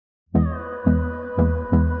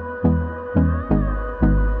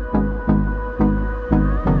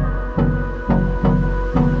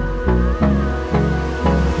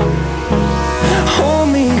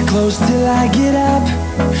I get up,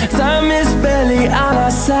 time is barely on our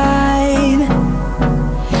side.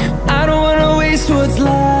 I don't wanna waste what's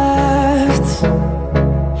left.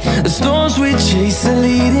 The storms we chase are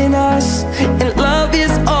leading us, and love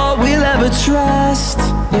is all we'll ever trust.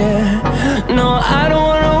 Yeah, no, I don't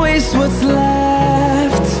wanna waste what's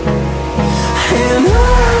left. And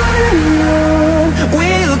on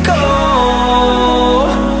we'll go,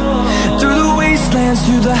 through the wastelands,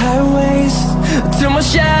 through the highways, till my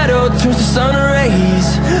shadow turns to sun rays.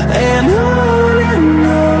 And on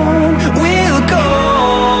we'll go,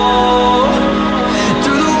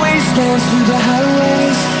 through the wastelands, through the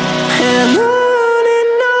highways, and on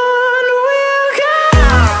we'll go.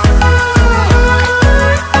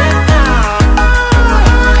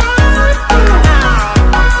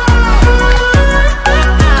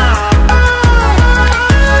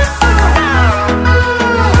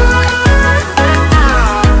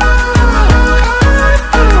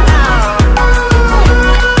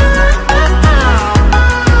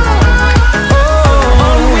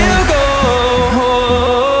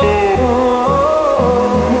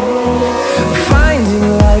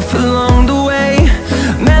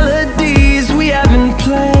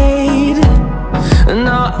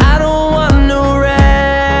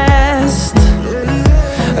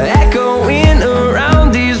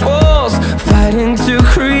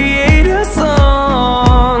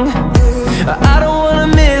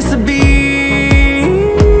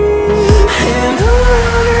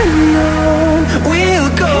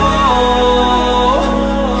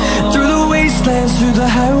 Through the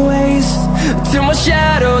highways, till my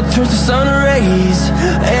shadow turns to sun rays.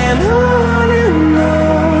 And on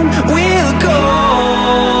we'll go,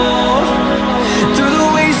 through the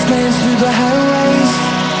wastelands, through the highways,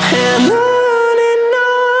 and on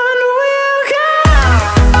we'll go.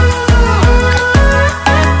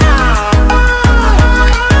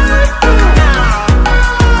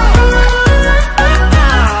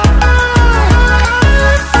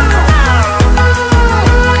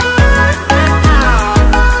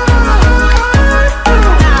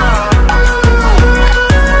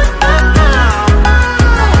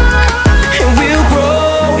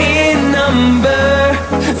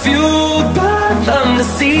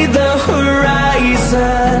 See the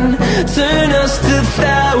horizon, turn us to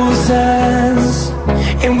thousands,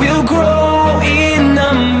 and we'll grow in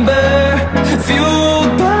number,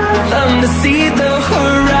 fueled by them. To see the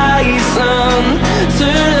horizon,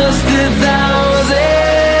 turn us to thousands,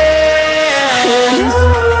 and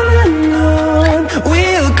on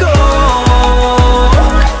we'll go,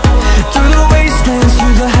 through the wastelands,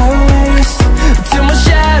 through the highways, till my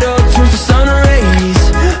shadow turns to sun rays.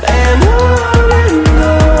 And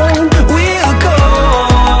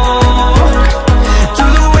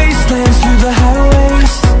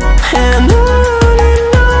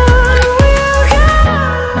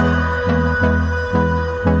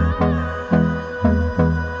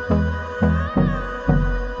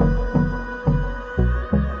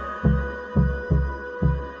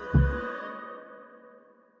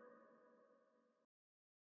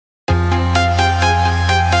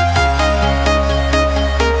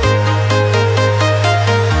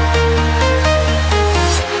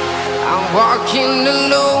walking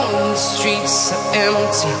alone, the streets are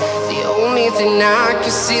empty. The only thing I can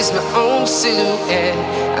see is my own silhouette.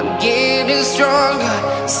 I'm getting stronger,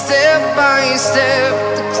 step by step.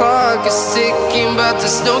 The clock is ticking, but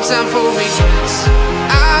there's no time for regrets.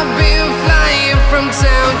 I've been flying from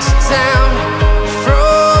town to town,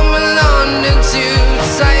 from London to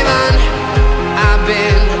Taiwan. I've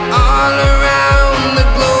been all around the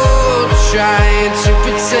globe, trying to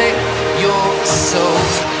protect your soul.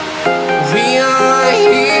 We are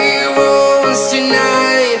heroes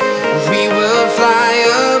tonight. We will fly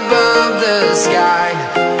above the sky.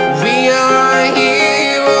 We are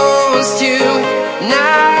heroes tonight.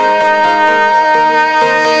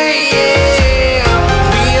 Yeah.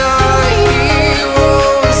 We are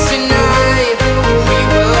heroes tonight. We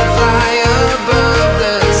will fly above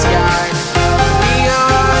the sky. We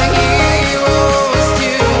are heroes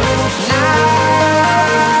tonight.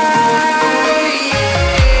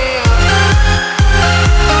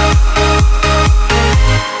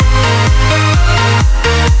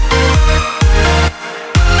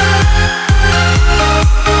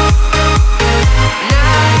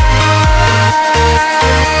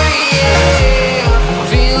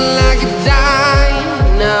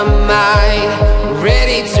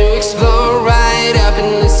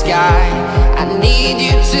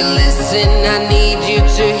 I need you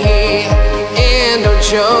to hear, and don't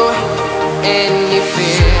show any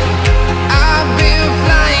fear. I've been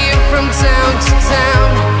flying from town to town,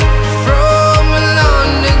 from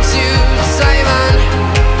London to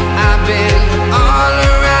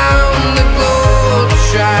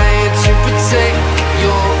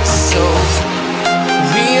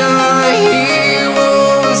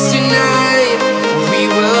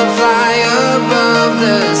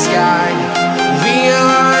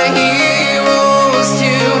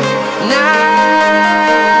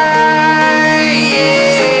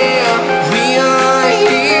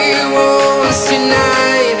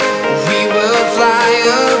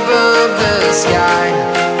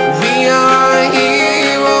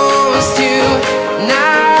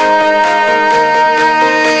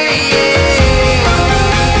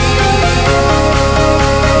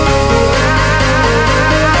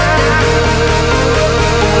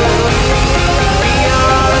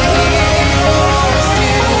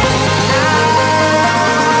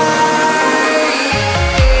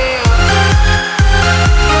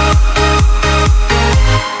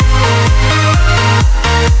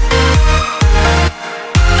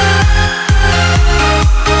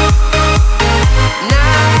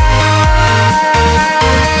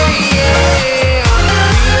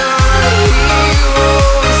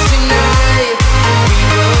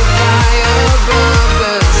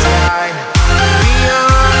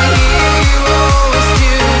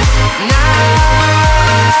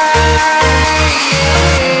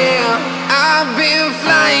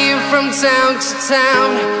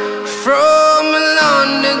town, from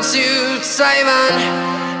London to Taiwan.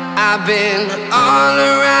 I've been all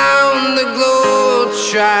around the globe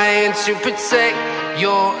trying to protect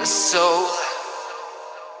your soul.